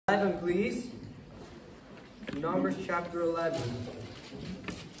11, please. Numbers chapter 11.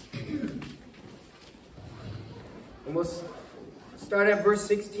 And we'll start at verse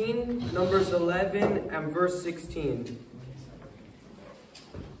 16, Numbers 11 and verse 16.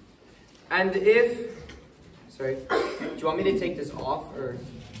 And if, sorry, do you want me to take this off or?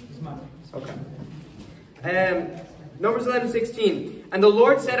 Okay. Numbers 11:16. And the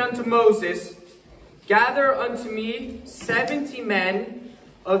Lord said unto Moses, gather unto me 70 men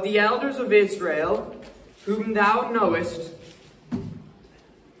of the elders of Israel, whom thou knowest,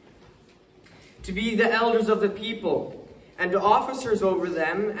 to be the elders of the people, and officers over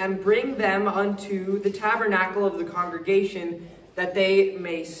them, and bring them unto the tabernacle of the congregation, that they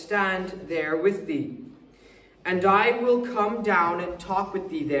may stand there with thee. And I will come down and talk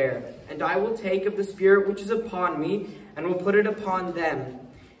with thee there, and I will take of the Spirit which is upon me, and will put it upon them.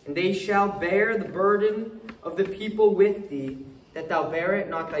 And they shall bear the burden of the people with thee, that thou bear it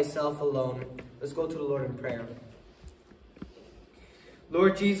not thyself alone. Let's go to the Lord in prayer.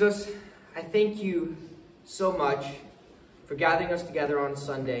 Lord Jesus, I thank you so much for gathering us together on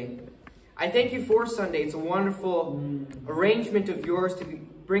Sunday. I thank you for Sunday. It's a wonderful arrangement of yours to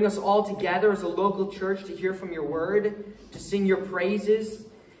bring us all together as a local church to hear from your word, to sing your praises,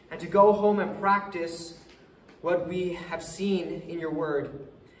 and to go home and practice what we have seen in your word.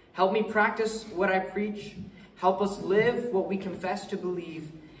 Help me practice what I preach. Help us live what we confess to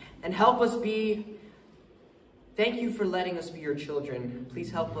believe. And help us thank you for letting us be your children. Please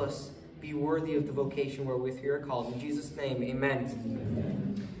help us be worthy of the vocation wherewith we are called. In Jesus' name,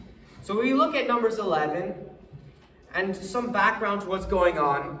 amen. So we look at Numbers 11 and some background to what's going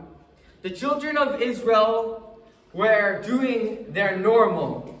on. The children of Israel were doing their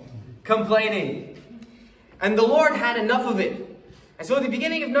normal complaining. And the Lord had enough of it. And so at the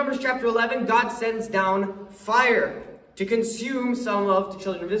beginning of Numbers chapter 11, God sends down fire to consume some of the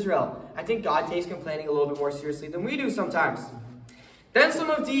children of Israel. I think God takes complaining a little bit more seriously than we do sometimes. Then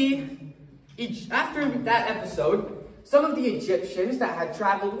after that episode, some of the Egyptians that had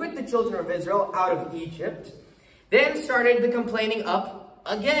traveled with the children of Israel out of Egypt then started the complaining up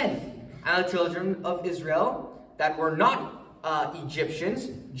again. And the children of Israel that were not Egyptians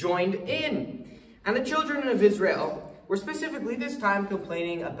joined in. And the children of Israel were specifically this time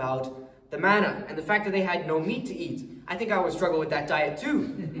complaining about the manna and the fact that they had no meat to eat. I think I would struggle with that diet too.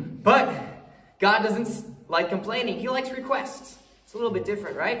 But God doesn't like complaining. He likes requests. It's a little bit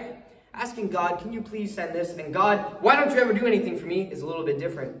different, right? Asking God, can you please send this? And God, why don't you ever do anything for me? Is a little bit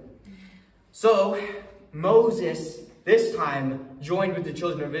different. So Moses this time joined with the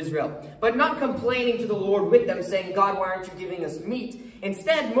children of Israel, but not complaining to the Lord with them, saying, God, why aren't you giving us meat?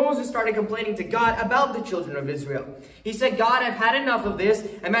 Instead, Moses started complaining to God about the children of Israel. He said, God, I've had enough of this.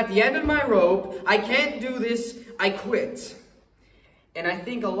 I'm at the end of my rope. I can't do this. I quit. And I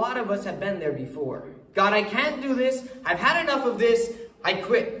think a lot of us have been there before. God, I can't do this. I've had enough of this. I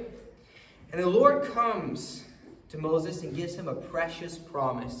quit. And the Lord comes to Moses and gives him a precious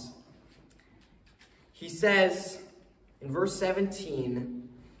promise. He says in verse 17,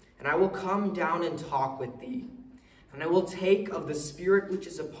 and I will come down and talk with thee, and I will take of the Spirit which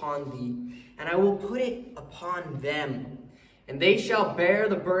is upon thee, and I will put it upon them, and they shall bear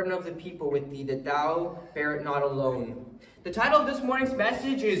the burden of the people with thee, that thou bear it not alone. The title of this morning's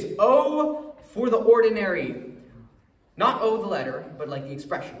message is O for the Ordinary. Not O the letter, but like the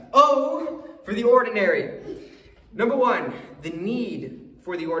expression. O for the ordinary. Number one, the need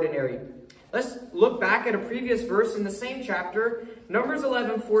for the ordinary. Let's look back at a previous verse in the same chapter, Numbers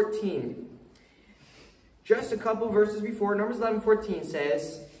 11:14. Just a couple verses before, Numbers 11:14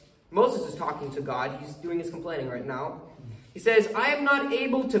 says, Moses is talking to God. He's doing his complaining right now. He says, I am not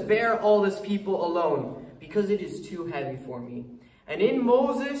able to bear all this people alone, because it is too heavy for me. And in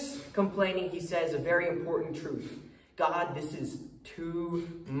Moses complaining, he says a very important truth. God, this is too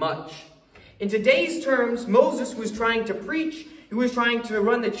much. In today's terms, Moses was trying to preach. He was trying to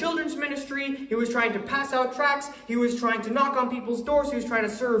run the children's ministry. He was trying to pass out tracts. He was trying to knock on people's doors. He was trying to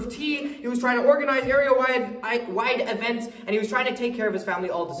serve tea. He was trying to organize area-wide events. And he was trying to take care of his family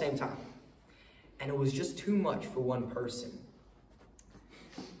all at the same time. And it was just too much for one person.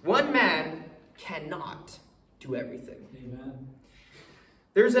 One man cannot do everything. Amen.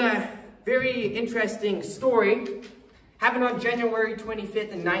 There's a very interesting story. Happened on January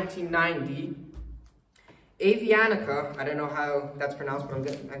 25th in 1990. Avianica, I don't know how that's pronounced, but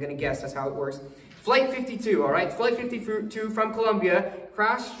I'm gonna guess that's how it works. Flight 52, all right? Flight 52 from Colombia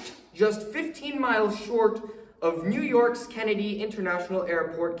crashed just 15 miles short of New York's Kennedy International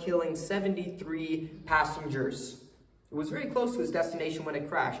Airport, killing 73 passengers. It was very close to its destination when it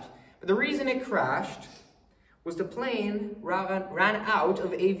crashed. But the reason it crashed was the plane ran out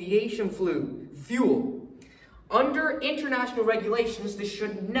of aviation fuel. Under international regulations, this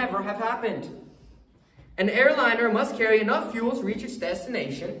should never have happened. An airliner must carry enough fuel to reach its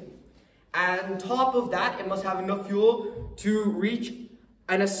destination, and on top of that, it must have enough fuel to reach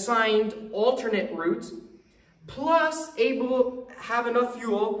an assigned alternate route, plus have enough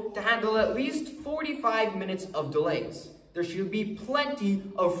fuel to handle at least 45 minutes of delays. There should be plenty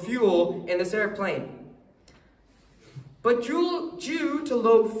of fuel in this airplane. But due to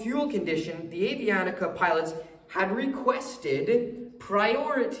low fuel condition, the Avianica pilots had requested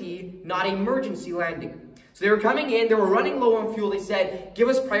priority, not emergency landing. So they were coming in, they were running low on fuel, they said, give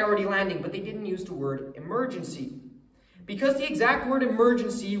us priority landing, but they didn't use the word emergency. Because the exact word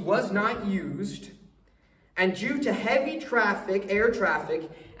emergency was not used, and due to heavy traffic, air traffic,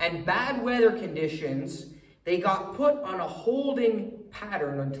 and bad weather conditions, they got put on a holding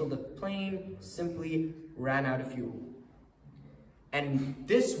pattern until the plane simply ran out of fuel. And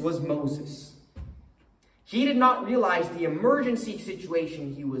this was Moses. He did not realize the emergency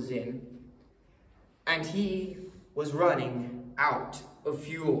situation he was in, and he was running out of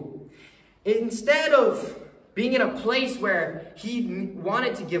fuel. Instead of being in a place where he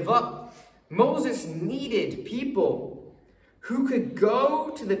wanted to give up, Moses needed people who could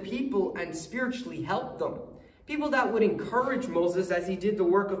go to the people and spiritually help them. People that would encourage Moses as he did the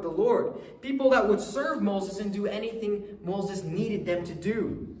work of the Lord. People that would serve Moses and do anything Moses needed them to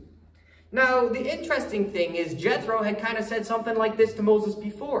do. Now, the interesting thing is Jethro had kind of said something like this to Moses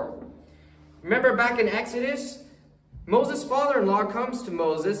before. Remember back in Exodus, Moses' father-in-law comes to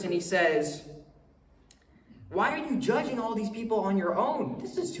Moses and he says, why are you judging all these people on your own?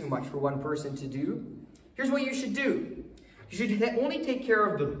 This is too much for one person to do. Here's what you should do. You should only take care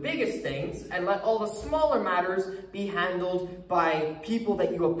of the biggest things and let all the smaller matters be handled by people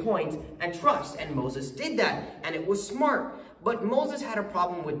that you appoint and trust. And Moses did that, and it was smart. But Moses had a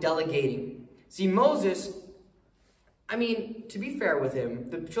problem with delegating. See, Moses, to be fair with him,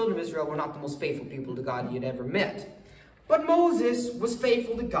 the children of Israel were not the most faithful people to God he had ever met. But Moses was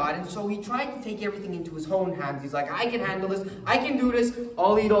faithful to God, and so he tried to take everything into his own hands. He's like, I can handle this, I can do this,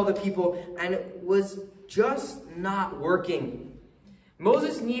 I'll lead all the people. And it was just not working.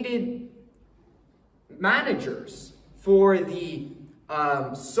 Moses needed managers for the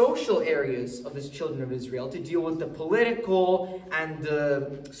social areas of the children of Israel to deal with the political and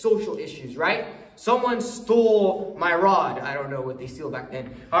the social issues, right? Someone stole my rod. I don't know what they steal back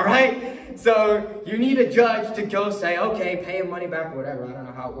then. All right? So you need a judge to go say, okay, pay him money back or whatever. I don't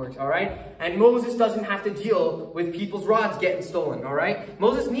know how it works. All right? And Moses doesn't have to deal with people's rods getting stolen. All right?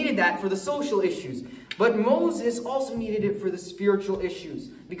 Moses needed that for the social issues. But Moses also needed it for the spiritual issues.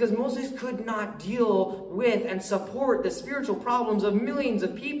 Because Moses could not deal with and support the spiritual problems of millions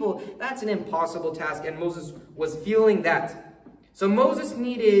of people. That's an impossible task. And Moses was feeling that. So Moses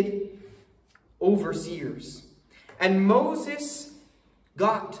needed overseers. And Moses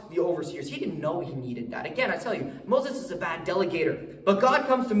got the overseers. He didn't know he needed that. Again, I tell you, Moses is a bad delegator. But God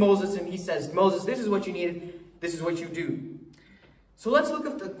comes to Moses and he says, Moses, this is what you needed. This is what you do. So let's look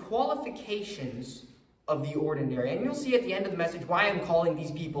at the qualifications of the ordinary. And you'll see at the end of the message why I'm calling these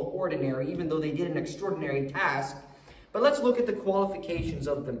people ordinary, even though they did an extraordinary task. But let's look at the qualifications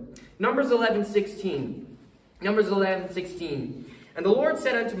of them. Numbers 11:16. Numbers 11:16. And the Lord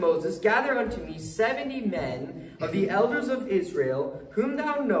said unto Moses, gather unto me 70 men of the elders of Israel, whom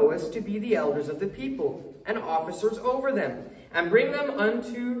thou knowest to be the elders of the people, and officers over them, and bring them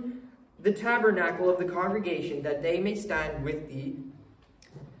unto the tabernacle of the congregation, that they may stand with thee.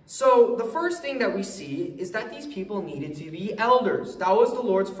 So the first thing that we see is that these people needed to be elders. That was the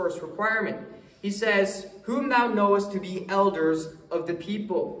Lord's first requirement. He says, whom thou knowest to be elders of the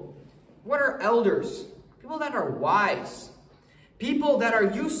people. What are elders? People that are wise. People that are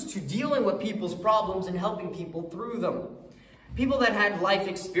used to dealing with people's problems and helping people through them. People that had life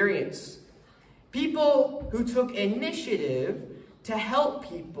experience. People who took initiative to help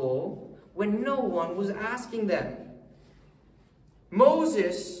people when no one was asking them.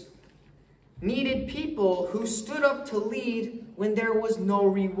 Moses needed people who stood up to lead when there was no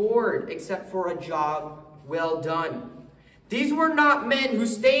reward except for a job well done. These were not men who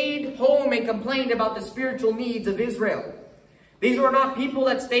stayed home and complained about the spiritual needs of Israel. These were not people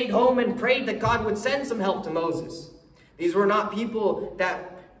that stayed home and prayed that God would send some help to Moses. These were not people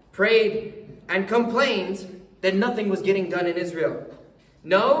that prayed and complained that nothing was getting done in Israel.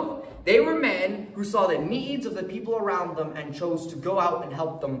 No, they were men who saw the needs of the people around them and chose to go out and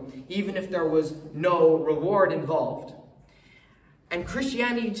help them, even if there was no reward involved. And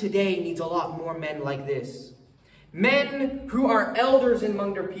Christianity today needs a lot more men like this. Men who are elders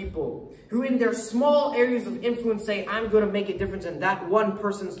among their people, who in their small areas of influence say, I'm going to make a difference in that one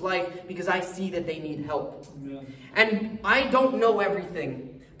person's life because I see that they need help. Yeah. And I don't know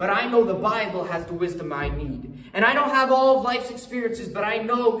everything, but I know the Bible has the wisdom I need. And I don't have all of life's experiences, but I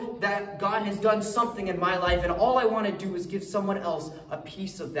know that God has done something in my life, and all I want to do is give someone else a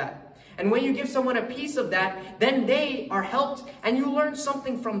piece of that. And when you give someone a piece of that, then they are helped, and you learn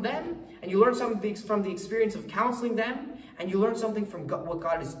something from them, and you learn something from the experience of counseling them, and you learn something from what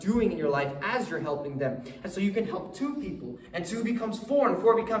God is doing in your life as you're helping them. And so you can help 2 people, and 2 becomes 4, and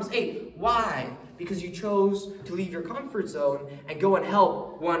 4 becomes 8. Why? Because you chose to leave your comfort zone and go and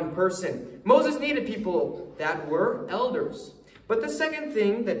help one person. Moses needed people that were elders. But the second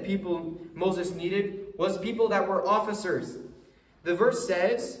thing that Moses needed was people that were officers. The verse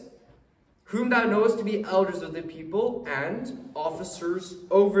says, whom thou knowest to be elders of the people and officers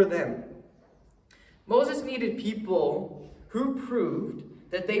over them. Moses needed people who proved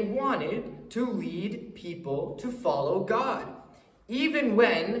that they wanted to lead people to follow God, even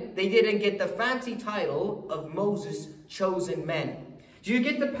when they didn't get the fancy title of Moses' chosen men. Do you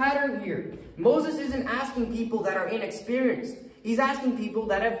get the pattern here? Moses isn't asking people that are inexperienced. He's asking people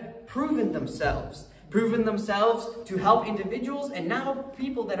that have proven themselves to help individuals, and now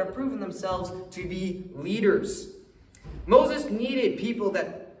people that have proven themselves to be leaders. Moses needed people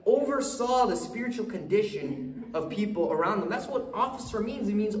that oversaw the spiritual condition of people around them. That's what officer means.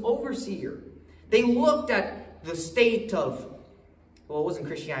 It means overseer. They looked at the state of, well, it wasn't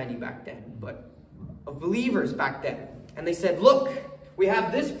Christianity back then, but of believers back then. And they said, look, we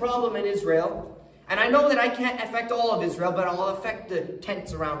have this problem in Israel. And I know that I can't affect all of Israel, but I'll affect the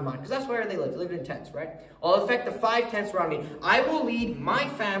tents around mine. Because that's where they live. They live in tents, right? I'll affect the 5 tents around me. I will lead my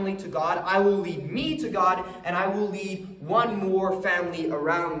family to God. I will lead me to God. And I will lead one more family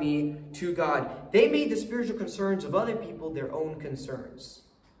around me to God. They made the spiritual concerns of other people their own concerns.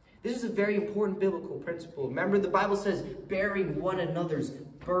 This is a very important biblical principle. Remember, the Bible says, bearing one another's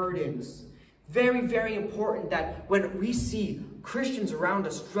burdens. Very, very important that when we see Christians around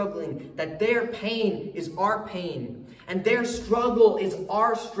us struggling, that their pain is our pain, and their struggle is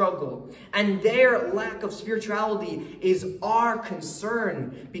our struggle, and their lack of spirituality is our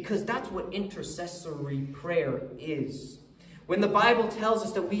concern, because that's what intercessory prayer is. When the Bible tells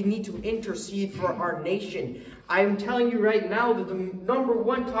us that we need to intercede for our nation, I am telling you right now that the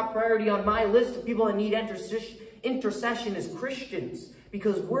 #1 top priority on my list of people that need intercession is Christians,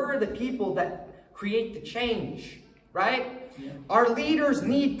 because we're the people that create the change, right? Yeah. Our leaders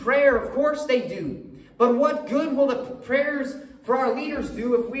need prayer, of course they do. But what good will the prayers for our leaders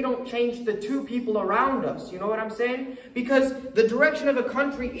do if we don't change the 2 people around us? You know what I'm saying? Because the direction of a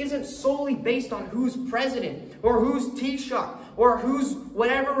country isn't solely based on who's president, or who's Taoiseach, or who's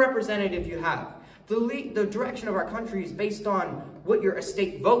whatever representative you have. The direction of our country is based on what your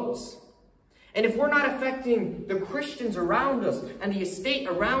estate votes. And if we're not affecting the Christians around us and the estate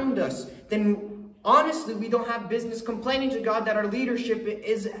around us, then honestly, we don't have business complaining to God that our leadership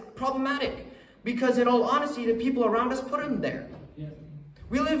is problematic. Because in all honesty, the people around us put them there. Yeah.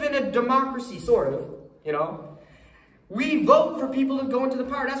 We live in a democracy, sort of, you know. We vote for people to go into the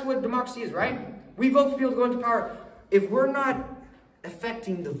power. That's what democracy is, right? We vote for people to go into power. If we're not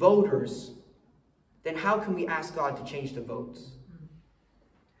affecting the voters, then how can we ask God to change the votes?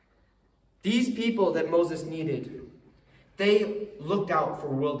 These people that Moses needed, they looked out for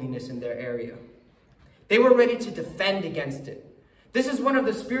worldliness in their area. They were ready to defend against it. This is one of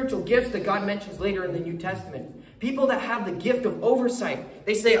the spiritual gifts that God mentions later in the New Testament. People that have the gift of oversight.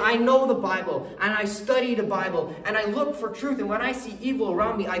 They say, I know the Bible, and I study the Bible, and I look for truth, and when I see evil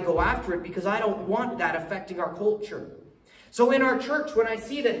around me, I go after it because I don't want that affecting our culture. So in our church, when I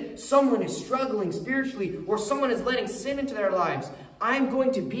see that someone is struggling spiritually, or someone is letting sin into their lives, I'm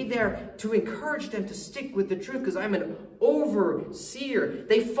going to be there to encourage them to stick with the truth because I'm an overseer.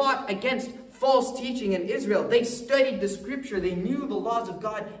 They fought against false teaching in Israel. They studied the scripture. They knew the laws of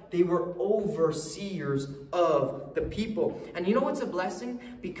God. They were overseers of the people. And you know what's a blessing?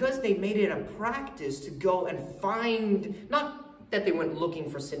 Because they made it a practice to go and find, not that they went looking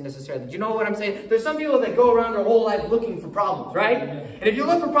for sin necessarily. Do you know what I'm saying? There's some people that go around their whole life looking for problems, right? And if you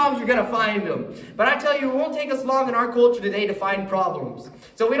look for problems, you're going to find them. But I tell you, it won't take us long in our culture today to find problems.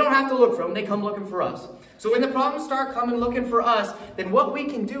 So we don't have to look for them. They come looking for us. So when the problems start coming looking for us, then what we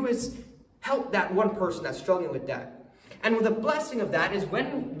can do is help that one person that's struggling with that. And the blessing of that is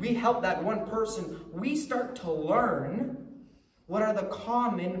when we help that one person, we start to learn what are the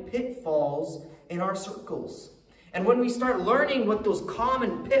common pitfalls in our circles. And when we start learning what those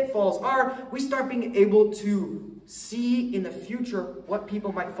common pitfalls are, we start being able to see in the future what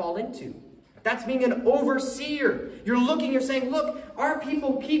people might fall into. That's being an overseer. You're looking, you're saying, look, our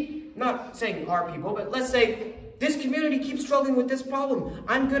people keep, not saying our people, but let's say this community keeps struggling with this problem.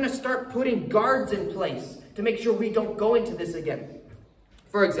 I'm going to start putting guards in place to make sure we don't go into this again.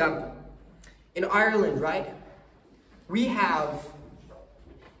 For example, in Ireland, right, we have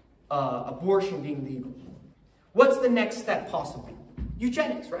abortion being legal. What's the next step possibly?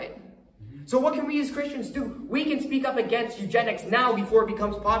 Eugenics, right? So what can we as Christians do? We can speak up against eugenics now before it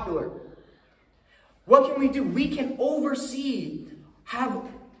becomes popular. What can we do? We can oversee, have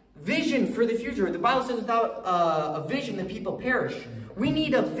vision for the future. The Bible says without a vision, the people perish. We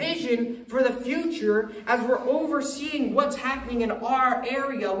need a vision for the future as we're overseeing what's happening in our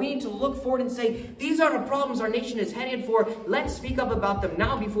area. We need to look forward and say, these are the problems our nation is headed for. Let's speak up about them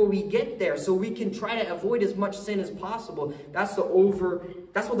now before we get there so we can try to avoid as much sin as possible. That's what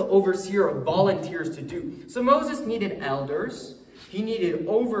the overseer volunteers to do. So Moses needed elders. He needed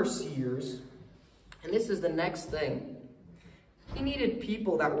overseers. And this is the next thing. He needed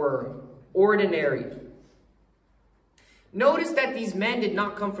people that were ordinary. Notice that these men did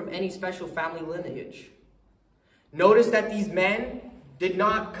not come from any special family lineage. Notice that these men did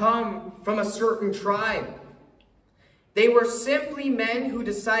not come from a certain tribe. They were simply men who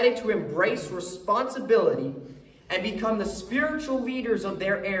decided to embrace responsibility and become the spiritual leaders of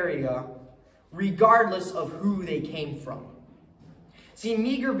their area, regardless of who they came from. See,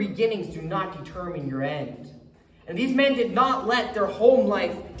 meager beginnings do not determine your end. And these men did not let their home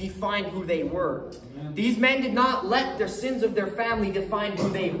life define who they were. Amen. These men did not let the sins of their family define who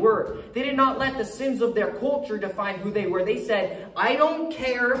they were. They did not let the sins of their culture define who they were. They said, I don't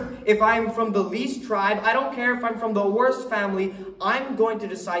care if I'm from the least tribe. I don't care if I'm from the worst family. I'm going to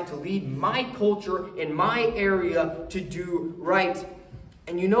decide to lead my culture in my area to do right.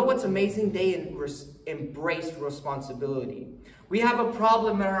 And you know what's amazing? They embraced responsibility. We have a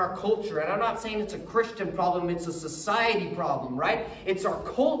problem in our culture, and I'm not saying it's a Christian problem, it's a society problem, right? It's our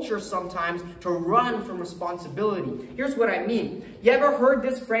culture sometimes to run from responsibility. Here's what I mean. You ever heard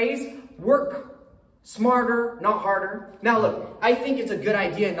this phrase, work smarter, not harder? Now look, I think it's a good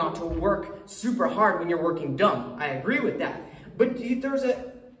idea not to work super hard when you're working dumb. I agree with that. But there's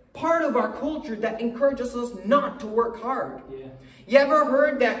a part of our culture that encourages us not to work hard. Yeah. You ever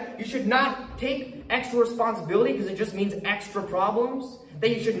heard that you should not take extra responsibility because it just means extra problems? That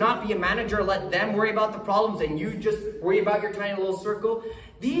you should not be a manager, let them worry about the problems and you just worry about your tiny little circle?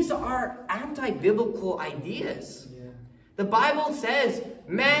 These are anti-biblical ideas. Yeah. The Bible says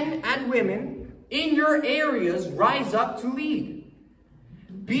men and women in your areas rise up to lead.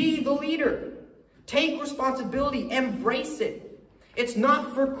 Be the leader. Take responsibility. Embrace it. It's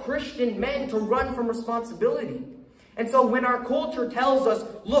not for Christian men to run from responsibility. And so when our culture tells us,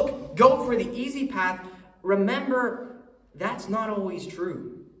 look, go for the easy path, remember, that's not always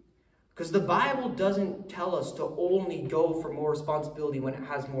true. Because the Bible doesn't tell us to only go for more responsibility when it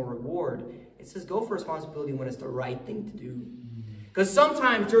has more reward. It says go for responsibility when it's the right thing to do. Because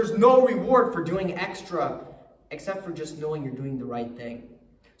sometimes there's no reward for doing extra, except for just knowing you're doing the right thing.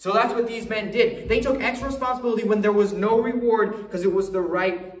 So that's what these men did. They took extra responsibility when there was no reward because it was the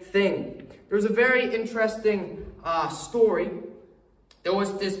right thing. There's a very interesting story. There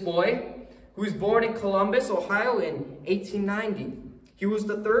was this boy who was born in Columbus, Ohio in 1890. He was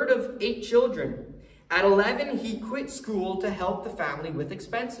the third of 8 children. At 11, he quit school to help the family with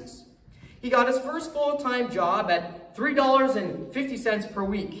expenses. He got his first full-time job at $3.50 per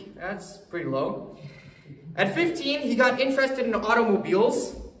week. That's pretty low. At 15, he got interested in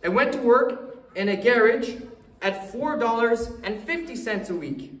automobiles and went to work in a garage at $4.50 a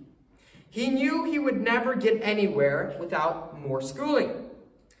week. He knew he would never get anywhere without more schooling.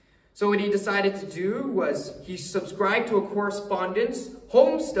 So what he decided to do was he subscribed to a correspondence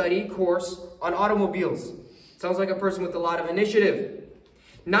home study course on automobiles. Sounds like a person with a lot of initiative.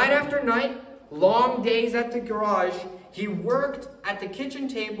 Night after night, long days at the garage, he worked at the kitchen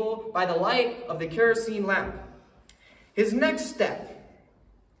table by the light of the kerosene lamp. His next step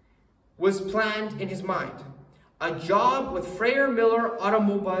was planned in his mind. A job with Freyer Miller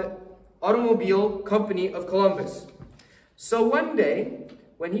Automobile Company of Columbus. So one day,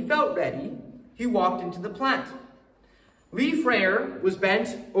 when he felt ready, he walked into the plant. Lee Freyer was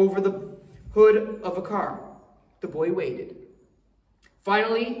bent over the hood of a car. The boy waited.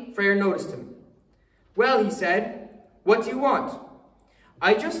 Finally, Freyer noticed him. Well, he said, what do you want?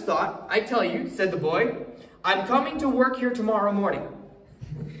 I just thought I'd tell you, said the boy. I'm coming to work here tomorrow morning.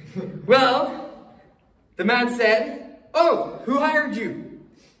 Well, the man said, oh, who hired you?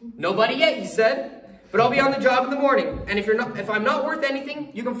 Nobody yet, he said, but I'll be on the job in the morning, and if I'm not worth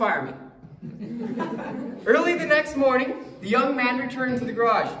anything, you can fire me. Early the next morning, the young man returned to the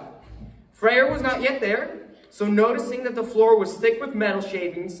garage. Prayer was not yet there, so noticing that the floor was thick with metal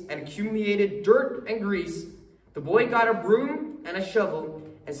shavings and accumulated dirt and grease, the boy got a broom and a shovel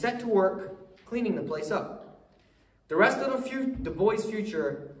and set to work cleaning the place up. The rest of the boy's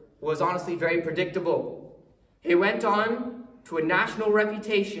future was honestly very predictable. He went on to a national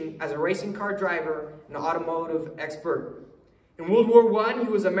reputation as a racing car driver and automotive expert. In World War I, he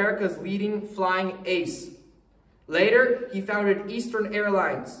was America's leading flying ace. Later, he founded Eastern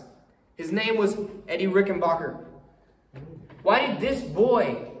Airlines. His name was Eddie Rickenbacker. Why did this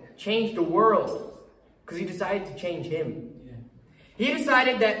boy change the world? Because he decided to change him. He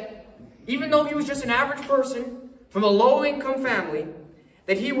decided that even though he was just an average person from a low-income family,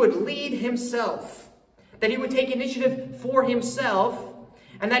 that he would lead himself, that he would take initiative for himself,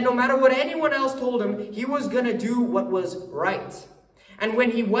 and that no matter what anyone else told him, he was going to do what was right. And when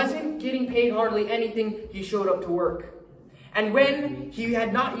he wasn't getting paid hardly anything, he showed up to work. And when he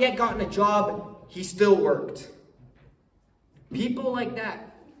had not yet gotten a job, he still worked. People like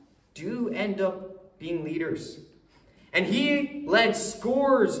that do end up being leaders. And he led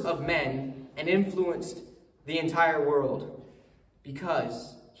scores of men and influenced the entire world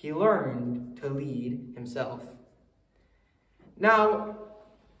because he learned to lead himself. Now,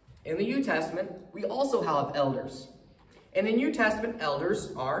 in the New Testament, we also have elders. In the New Testament,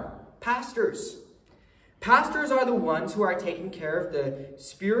 elders are pastors. Pastors are the ones who are taking care of the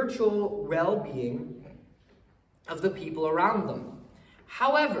spiritual well-being of the people around them.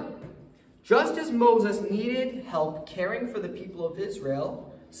 However, just as Moses needed help caring for the people of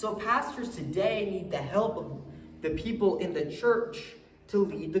Israel, so pastors today need the help of the people in the church to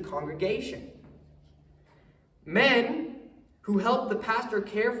lead the congregation. Men who help the pastor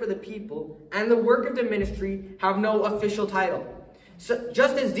care for the people and the work of the ministry have no official title. So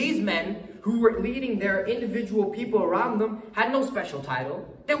just as these men who were leading their individual people around them had no special title,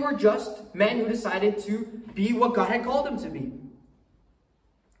 they were just men who decided to be what God had called them to be.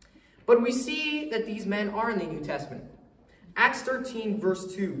 But we see that these men are in the New Testament. Acts 13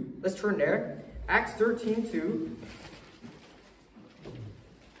 verse 2. Let's turn there. Acts 13, 2.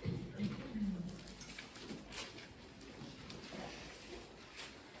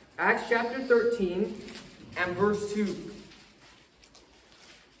 Acts chapter 13 and verse 2.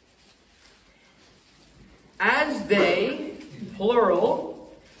 As they,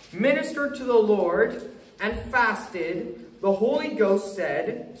 plural, ministered to the Lord and fasted, the Holy Ghost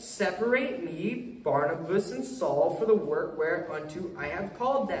said, "Separate me, Barnabas and Saul, for the work whereunto I have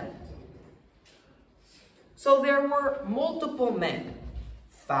called them." So there were multiple men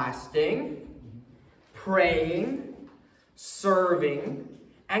fasting, praying, serving,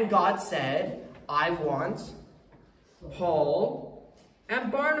 and God said, "I want Paul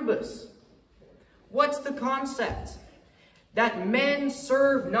and Barnabas." What's the concept? That men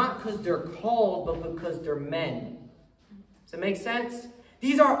serve not because they're called, but because they're men. Does that make sense?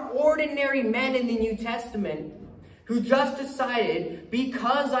 These are ordinary men in the New Testament who just decided,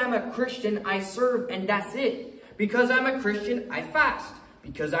 because I'm a Christian, I serve, and that's it. Because I'm a Christian, I fast.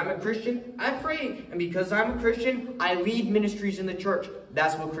 Because I'm a Christian, I pray. And because I'm a Christian, I lead ministries in the church.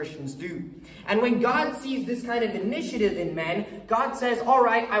 That's what Christians do. And when God sees this kind of initiative in men, God says, all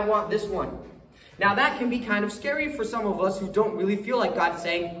right, I want this one. Now that can be kind of scary for some of us who don't really feel like God's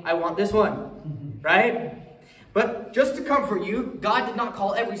saying, I want this one, right? But just to comfort you, God did not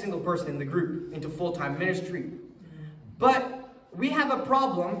call every single person in the group into full-time ministry. But we have a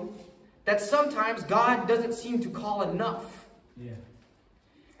problem that sometimes God doesn't seem to call enough. Yeah.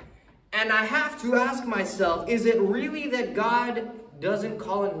 And I have to ask myself, is it really that God doesn't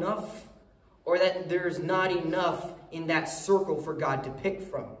call enough, or that there's not enough in that circle for God to pick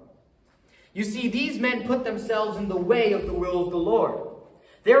from? You see, these men put themselves in the way of the will of the Lord.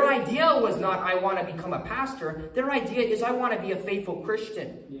 Their idea was not, I want to become a pastor. Their idea is, I want to be a faithful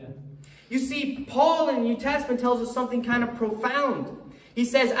Christian. Yeah. You see, Paul in the New Testament tells us something kind of profound. He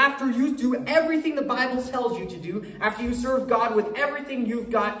says, after you do everything the Bible tells you to do, after you serve God with everything you've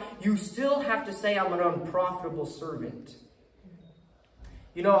got, you still have to say, I'm an unprofitable servant.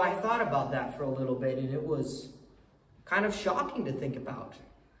 You know, I thought about that for a little bit, and it was kind of shocking to think about.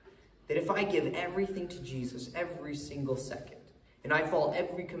 That if I give everything to Jesus every single second, and I follow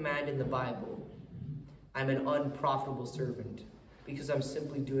every command in the Bible, I'm an unprofitable servant because I'm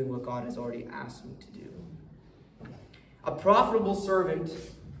simply doing what God has already asked me to do. A profitable servant,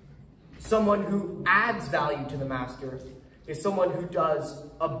 someone who adds value to the master, is someone who does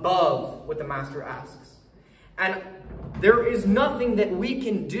above what the master asks. And there is nothing that we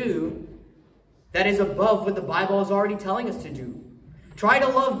can do that is above what the Bible is already telling us to do. Try to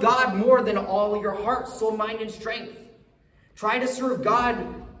love God more than all your heart, soul, mind, and strength. Try to serve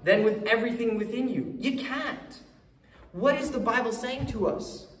God than with everything within you. You can't. What is the Bible saying to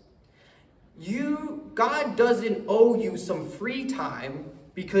us? God doesn't owe you some free time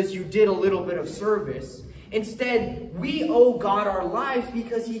because you did a little bit of service. Instead, we owe God our lives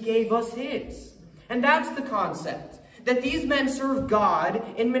because he gave us his. And that's the concept. That these men served God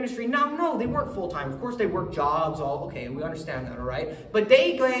in ministry. Now, no, they weren't full-time. Of course, they worked jobs, okay, we understand that, all right? But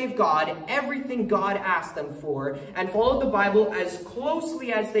they gave God everything God asked them for and followed the Bible as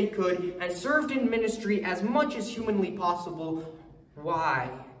closely as they could and served in ministry as much as humanly possible.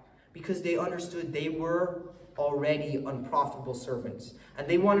 Why? Because they understood they were already unprofitable servants. And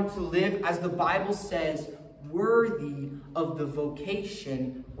they wanted to live, as the Bible says, worthy of the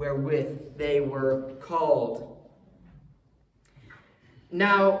vocation wherewith they were called.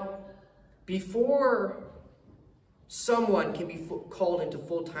 Now, before someone can be called into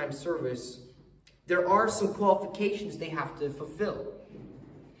full-time service, there are some qualifications they have to fulfill.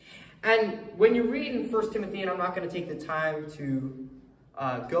 And when you read in 1 Timothy, and I'm not going to take the time to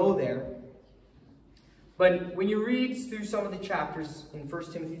go there, but when you read through some of the chapters in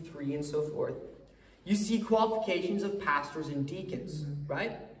 1 Timothy 3 and so forth, you see qualifications of pastors and deacons,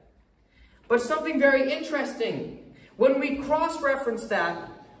 right? But something very interesting. When we cross-reference that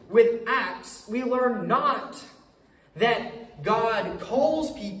with Acts, we learn not that God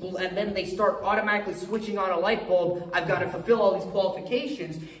calls people and then they start automatically switching on a light bulb. I've got to fulfill all these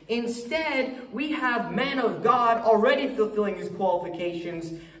qualifications. Instead, we have men of God already fulfilling these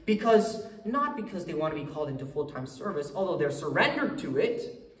qualifications not because they want to be called into full-time service, although they're surrendered to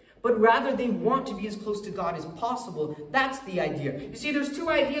it, but rather they want to be as close to God as possible. That's the idea. You see, there's two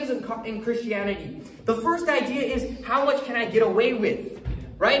ideas in Christianity. The first idea is, how much can I get away with?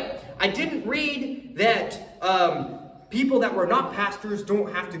 Right? I didn't read that people that were not pastors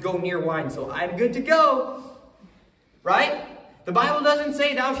don't have to go near wine, so I'm good to go. Right? The Bible doesn't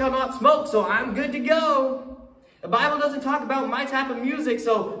say thou shalt not smoke, so I'm good to go. The Bible doesn't talk about my type of music,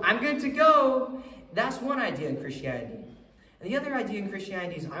 so I'm good to go. That's one idea in Christianity. And the other idea in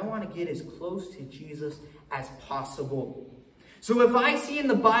Christianity is I want to get as close to Jesus as possible. So if I see in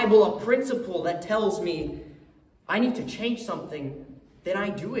the Bible a principle that tells me I need to change something, then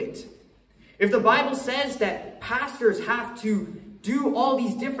I do it. If the Bible says that pastors have to do all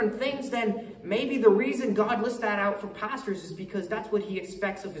these different things, then maybe the reason God lists that out for pastors is because that's what he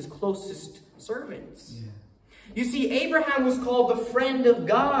expects of his closest servants. Yeah. You see, Abraham was called the friend of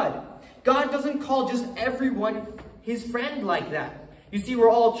God. God doesn't call just everyone his friend like that. You see, we're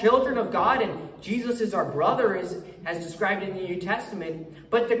all children of God, and Jesus is our brother, as described in the New Testament.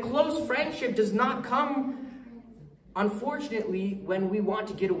 But the close friendship does not come, unfortunately, when we want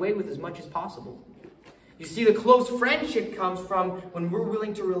to get away with as much as possible. You see, the close friendship comes from when we're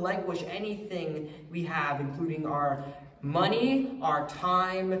willing to relinquish anything we have, including our money, our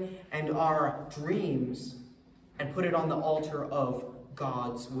time, and our dreams, and put it on the altar of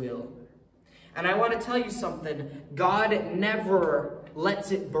God's will. And I want to tell you something. God never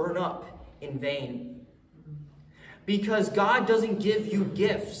lets it burn up in vain. Because God doesn't give you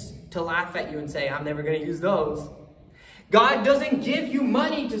gifts to laugh at you and say, I'm never going to use those. God doesn't give you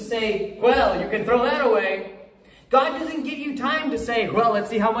money to say, well, you can throw that away. God doesn't give you time to say, well, let's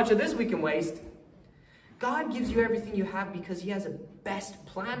see how much of this we can waste. God gives you everything you have because he has a best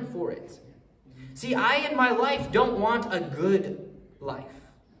plan for it. See, I in my life don't want a good life.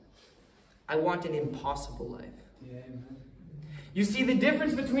 I want an impossible life. Yeah, amen. You see, the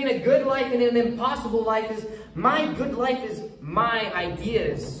difference between a good life and an impossible life is my good life is my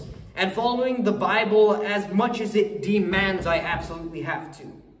ideas. And following the Bible as much as it demands, I absolutely have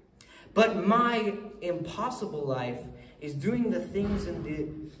to. But my impossible life is doing the things in the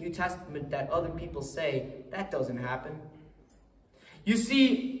New Testament that other people say, that doesn't happen. You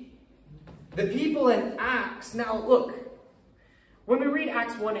see, the people in Acts, now look, when we read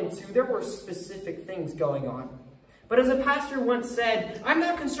Acts 1 and 2, there were specific things going on. But as a pastor once said, I'm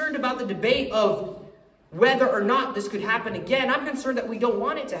not concerned about the debate of whether or not this could happen again. I'm concerned that we don't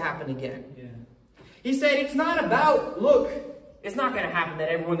want it to happen again. Yeah. He said, it's not about, look, it's not going to happen that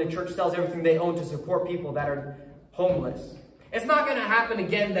everyone in the church sells everything they own to support people that are homeless. It's not going to happen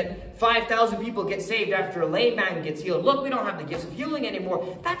again that 5,000 people get saved after a layman gets healed. Look, we don't have the gifts of healing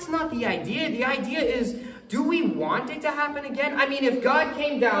anymore. That's not the idea. The idea is, do we want it to happen again? I mean, if God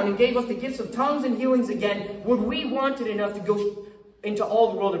came down and gave us the gifts of tongues and healings again, would we want it enough to go into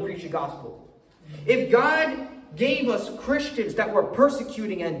all the world and preach the gospel? If God gave us Christians that were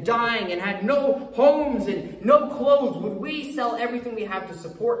persecuting and dying and had no homes and no clothes, would we sell everything we have to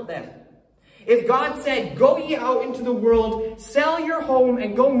support them? If God said, go ye out into the world, sell your home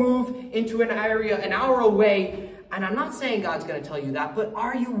and go move into an area an hour away, And I'm not saying God's going to tell you that, but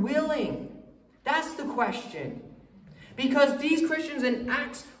are you willing? That's the question. Because these Christians in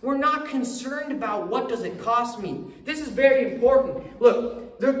Acts were not concerned about what does it cost me. This is very important.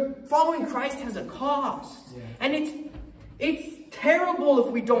 Look, following Christ has a cost. Yeah. And it's terrible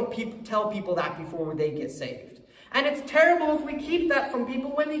if we don't tell people that before they get saved. And it's terrible if we keep that from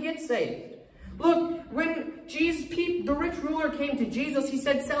people when they get saved. Look, when the rich ruler came to Jesus, he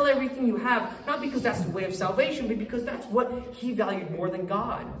said, sell everything you have. Not because that's the way of salvation, but because that's what he valued more than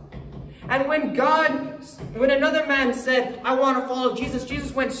God. And when another man said, I want to follow Jesus,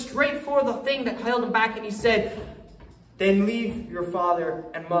 Jesus went straight for the thing that held him back, and he said, then leave your father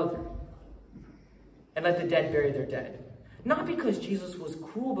and mother and let the dead bury their dead. Not because Jesus was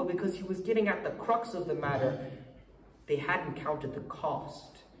cruel, but because he was getting at the crux of the matter. They hadn't counted the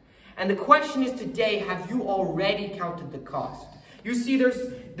cost. And the question is today, have you already counted the cost? You see,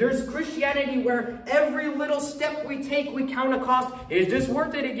 there's Christianity where every little step we take, we count a cost. Is this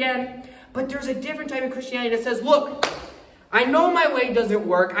worth it again? But there's a different type of Christianity that says, look, I know my way doesn't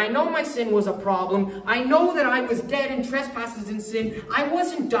work. I know my sin was a problem. I know that I was dead in trespasses and sin. I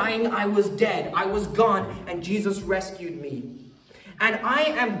wasn't dying. I was dead. I was gone. And Jesus rescued me. And I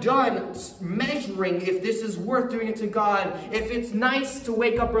am done measuring if this is worth doing it to God. If it's nice to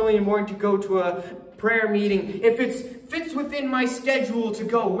wake up early in the morning to go to a prayer meeting. If it fits within my schedule to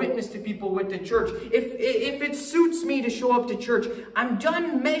go witness to people with the church. If it suits me to show up to church. I'm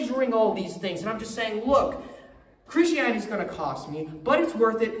done measuring all these things. And I'm just saying, look, Christianity is going to cost me, but it's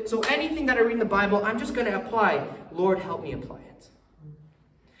worth it. So anything that I read in the Bible, I'm just going to apply. Lord, help me apply it.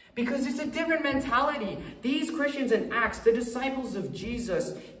 Because it's a different mentality. These Christians in Acts, the disciples of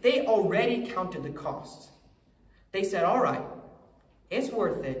Jesus, they already counted the cost. They said, all right, it's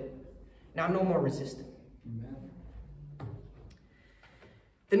worth it. Now no more resisting. Amen.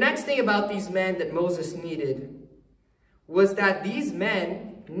 The next thing about these men that Moses needed was that these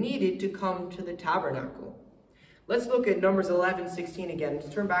men needed to come to the tabernacle. Let's look at Numbers 11:16 again.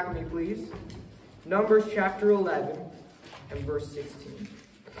 Just turn back with me, please. Numbers chapter 11 and verse 16.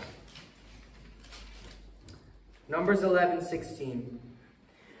 Numbers 11:16.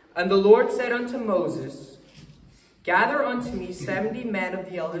 And the Lord said unto Moses, gather unto me 70 men of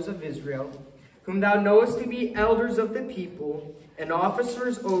the elders of Israel, whom thou knowest to be elders of the people, and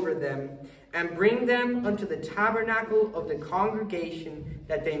officers over them, and bring them unto the tabernacle of the congregation,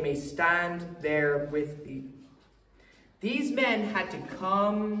 that they may stand there with thee. These men had to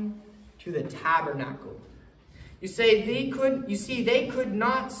come to the tabernacle. You see, they could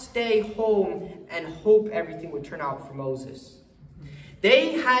not stay home and hope everything would turn out for Moses.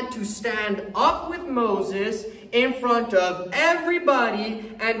 They had to stand up with Moses in front of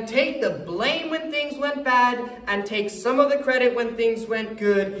everybody and take the blame when things went bad and take some of the credit when things went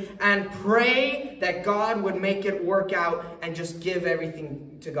good and pray that God would make it work out and just give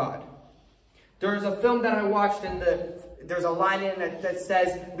everything to God. There's a film that I watched and there's a line in it that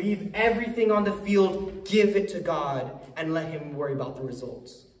says, leave everything on the field, give it to God, and let him worry about the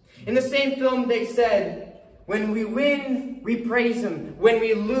results. In the same film, they said, when we win, we praise him. When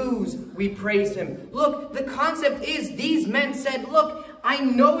we lose, we praise him. Look, the concept is these men said, look, I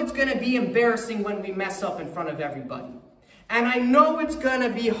know it's going to be embarrassing when we mess up in front of everybody. And I know it's going to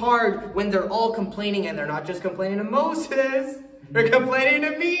be hard when they're all complaining, and they're not just complaining to Moses. They're complaining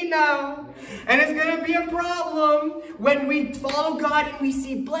to me now. And it's going to be a problem when we follow God and we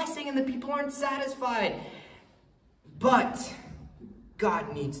see blessing and the people aren't satisfied. But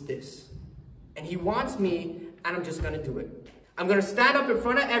God needs this. And he wants me, and I'm just going to do it. I'm going to stand up in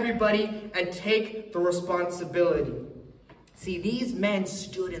front of everybody and take the responsibility. See, these men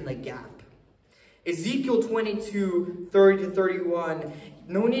stood in the gap. Ezekiel 22:30-31.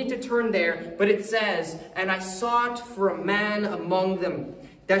 No need to turn there, but it says, and I sought for a man among them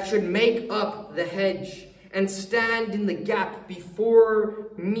that should make up the hedge and stand in the gap before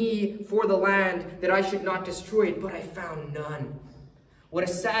me for the land, that I should not destroy it, but I found none. What a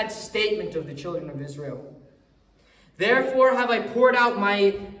sad statement of the children of Israel. Therefore have I poured out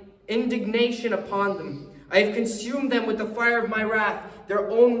my indignation upon them. I have consumed them with the fire of my wrath. Their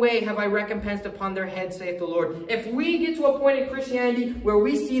own way have I recompensed upon their heads, saith the Lord. If we get to a point in Christianity where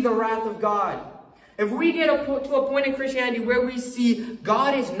we see the wrath of God, if we get to a point in Christianity where we see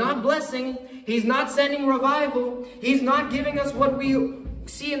God is not blessing, he's not sending revival, he's not giving us what we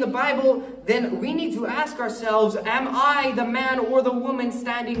see in the Bible, then we need to ask ourselves, am I the man or the woman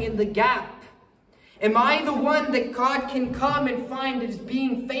standing in the gap? Am I the one that God can come and find as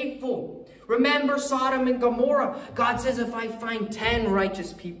being faithful? Remember Sodom and Gomorrah. God says, if I find 10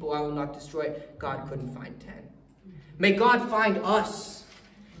 righteous people, I will not destroy it. God couldn't find 10. May God find us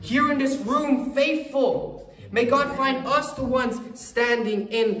here in this room faithful. May God find us the ones standing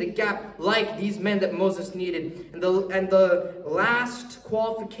in the gap like these men that Moses needed. And the last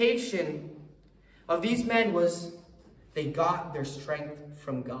qualification of these men was they got their strength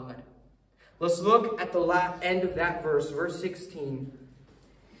from God. Let's look at the end of that verse, verse 16.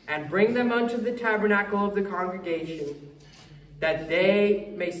 And bring them unto the tabernacle of the congregation, that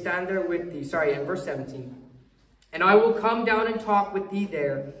they may stand there with thee. Sorry, in verse 17. And I will come down and talk with thee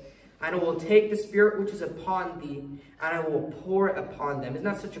there, and I will take the Spirit which is upon thee, and I will pour it upon them. Isn't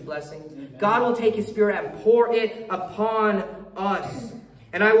that such a blessing? Amen. God will take his Spirit and pour it upon us.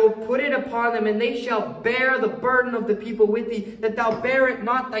 And I will put it upon them, and they shall bear the burden of the people with thee, that thou bear it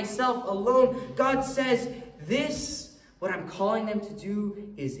not thyself alone. God says, this, what I'm calling them to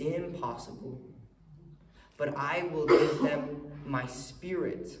do, is impossible. But I will give them my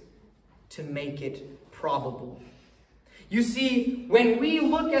Spirit to make it probable. You see, when we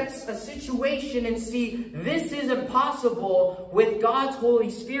look at a situation and see this is impossible with God's Holy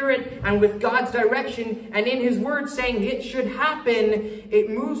Spirit and with God's direction and in his word saying it should happen, it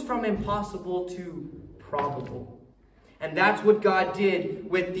moves from impossible to probable. And that's what God did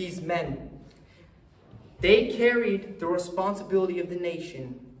with these men. They carried the responsibility of the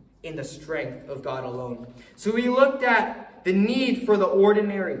nation in the strength of God alone. So we looked at the need for the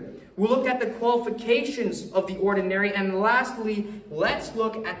ordinary. We looked at the qualifications of the ordinary. And lastly, let's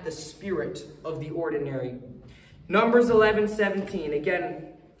look at the spirit of the ordinary. Numbers 11:17. Again,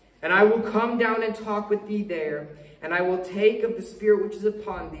 and I will come down and talk with thee there, and I will take of the Spirit which is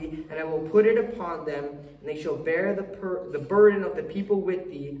upon thee, and I will put it upon them, and they shall bear the burden of the people with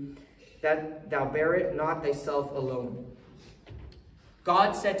thee, that thou bear it not thyself alone.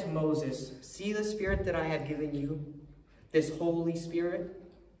 God said to Moses, see the Spirit that I have given you, this Holy Spirit,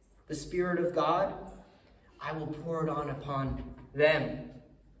 the Spirit of God, I will pour it on upon them.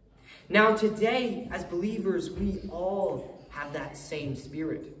 Now today, as believers, we all have that same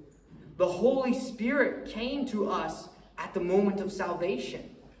Spirit. The Holy Spirit came to us at the moment of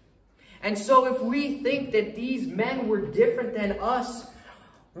salvation. And so if we think that these men were different than us,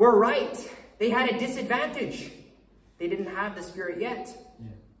 we're right. They had a disadvantage. They didn't have the Spirit yet. Yeah.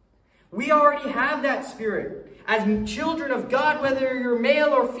 We already have that Spirit. As children of God, whether you're male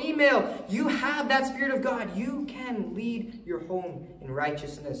or female, you have that Spirit of God. You can lead your home in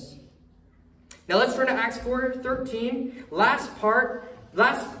righteousness. Now let's turn to Acts 4:13. Last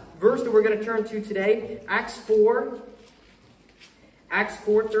verse that we're going to turn to today. Acts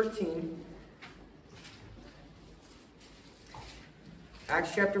 4:13.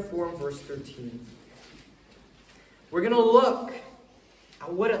 Acts chapter 4 and verse 13. We're going to look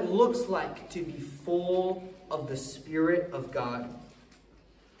at what it looks like to be full of the Spirit of God.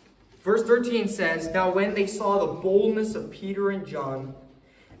 Verse 13 says, now when they saw the boldness of Peter and John,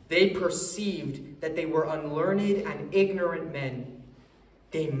 they perceived that they were unlearned and ignorant men.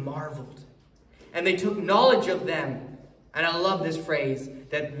 They marveled, and they took knowledge of them. And I love this phrase,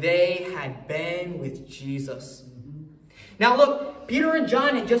 that they had been with Jesus. Now look, Peter and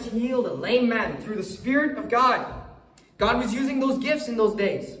John had just healed a lame man through the Spirit of God. God was using those gifts in those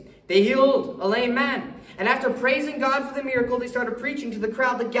days. They healed a lame man. And after praising God for the miracle, they started preaching to the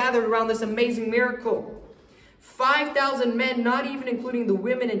crowd that gathered around this amazing miracle. 5,000 men, not even including the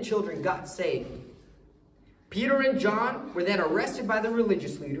women and children, got saved. Peter and John were then arrested by the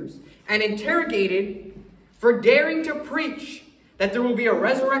religious leaders and interrogated for daring to preach that there will be a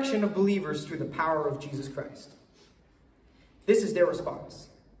resurrection of believers through the power of Jesus Christ. This is their response.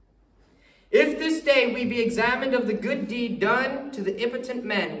 If this day we be examined of the good deed done to the impotent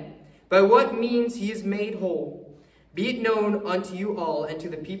man, by what means he is made whole, be it known unto you all and to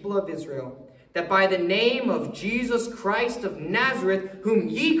the people of Israel, that by the name of Jesus Christ of Nazareth, whom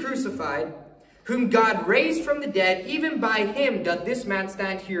ye crucified, whom God raised from the dead, even by him doth this man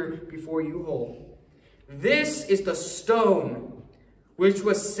stand here before you whole. This is the stone which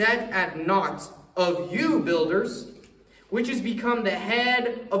was set at naught of you builders, which is become the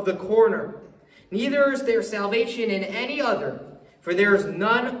head of the corner. Neither is there salvation in any other, for there is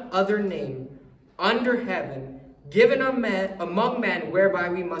none other name under heaven given among men whereby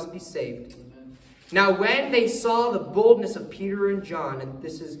we must be saved. Now when they saw the boldness of Peter and John, and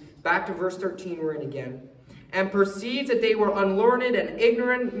this is back to verse 13 we're in again, and perceived that they were unlearned and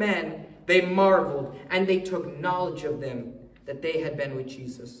ignorant men, they marveled, and they took knowledge of them, that they had been with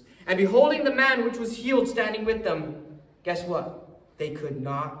Jesus. And beholding the man which was healed standing with them, guess what? They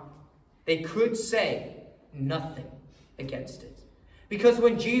could say nothing against it. Because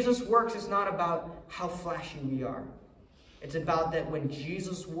when Jesus works, it's not about how flashy we are. It's about that when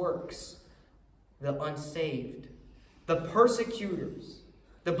Jesus works, the unsaved, the persecutors,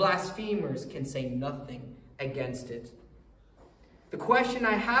 the blasphemers can say nothing against it. The question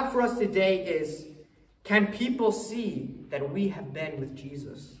I have for us today is, can people see that we have been with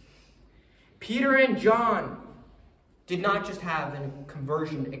Jesus? Peter and John did not just have a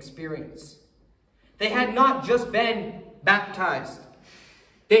conversion experience. They had not just been baptized.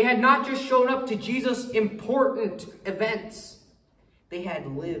 They had not just shown up to Jesus' important events. They had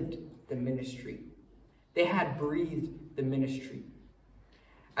lived the ministry. They had breathed the ministry.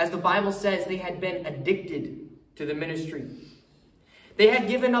 As the Bible says, they had been addicted to the ministry. They had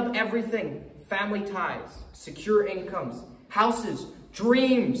given up everything: family ties, secure incomes, houses,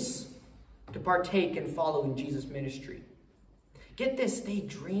 dreams, to partake and follow in Jesus' ministry. Get this, they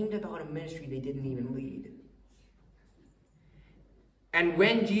dreamed about a ministry they didn't even lead. And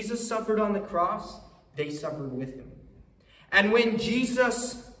when Jesus suffered on the cross, they suffered with him. And when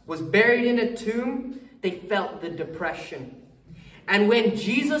Jesus was buried in a tomb, they felt the depression. And when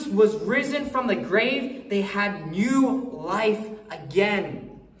Jesus was risen from the grave, they had new life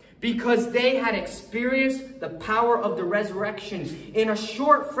again, because they had experienced the power of the resurrection. In a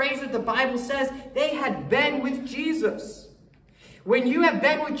short phrase that the Bible says, they had been with Jesus. When you have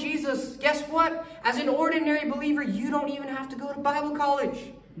been with Jesus, guess what? As an ordinary believer, you don't even have to go to Bible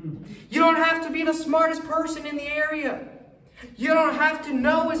college. You don't have to be the smartest person in the area. You don't have to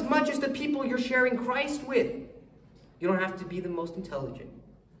know as much as the people you're sharing Christ with. You don't have to be the most intelligent.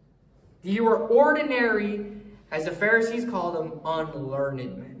 You are ordinary, as the Pharisees called them,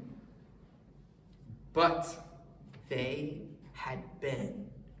 unlearned men. But they had been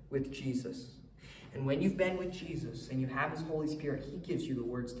with Jesus. And when you've been with Jesus and you have his Holy Spirit, he gives you the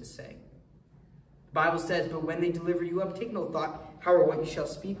words to say. The Bible says, but when they deliver you up, take no thought how or what you shall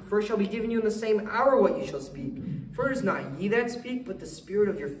speak. For it shall be given you in the same hour what you shall speak. For it is not ye that speak, but the Spirit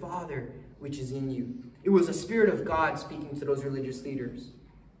of your Father which is in you. It was the Spirit of God speaking to those religious leaders.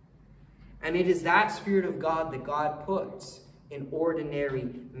 And it is that Spirit of God that God puts in ordinary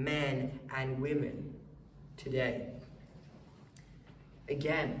men and women today.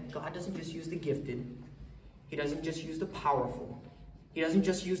 Again, God doesn't just use the gifted. He doesn't just use the powerful. He doesn't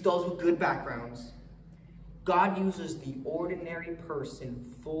just use those with good backgrounds. God uses the ordinary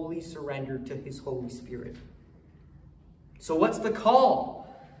person fully surrendered to his Holy Spirit. So what's the call?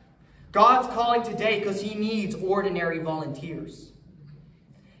 God's calling today because he needs ordinary volunteers.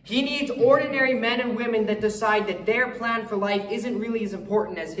 He needs ordinary men and women that decide that their plan for life isn't really as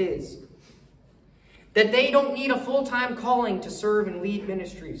important as his. That they don't need a full-time calling to serve and lead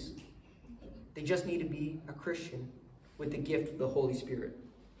ministries. They just need to be a Christian with the gift of the Holy Spirit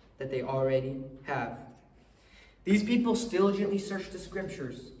that they already have. These people diligently search the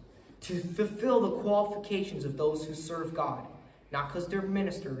scriptures to fulfill the qualifications of those who serve God. Not because they're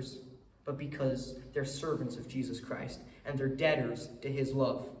ministers, but because they're servants of Jesus Christ and they're debtors to his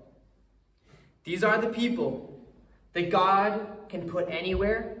love. These are the people that God can put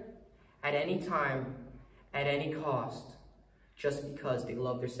anywhere, at any time, at any cost, just because they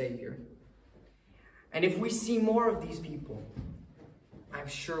love their Savior. And if we see more of these people, I'm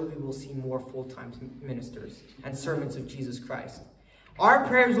sure we will see more full-time ministers and servants of Jesus Christ. Our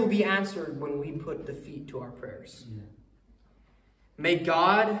prayers will be answered when we put the feet to our prayers. Yeah. May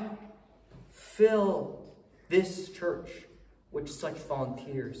God fill this church with such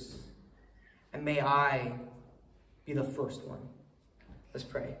volunteers. And may I be the first one. Let's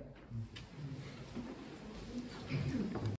pray.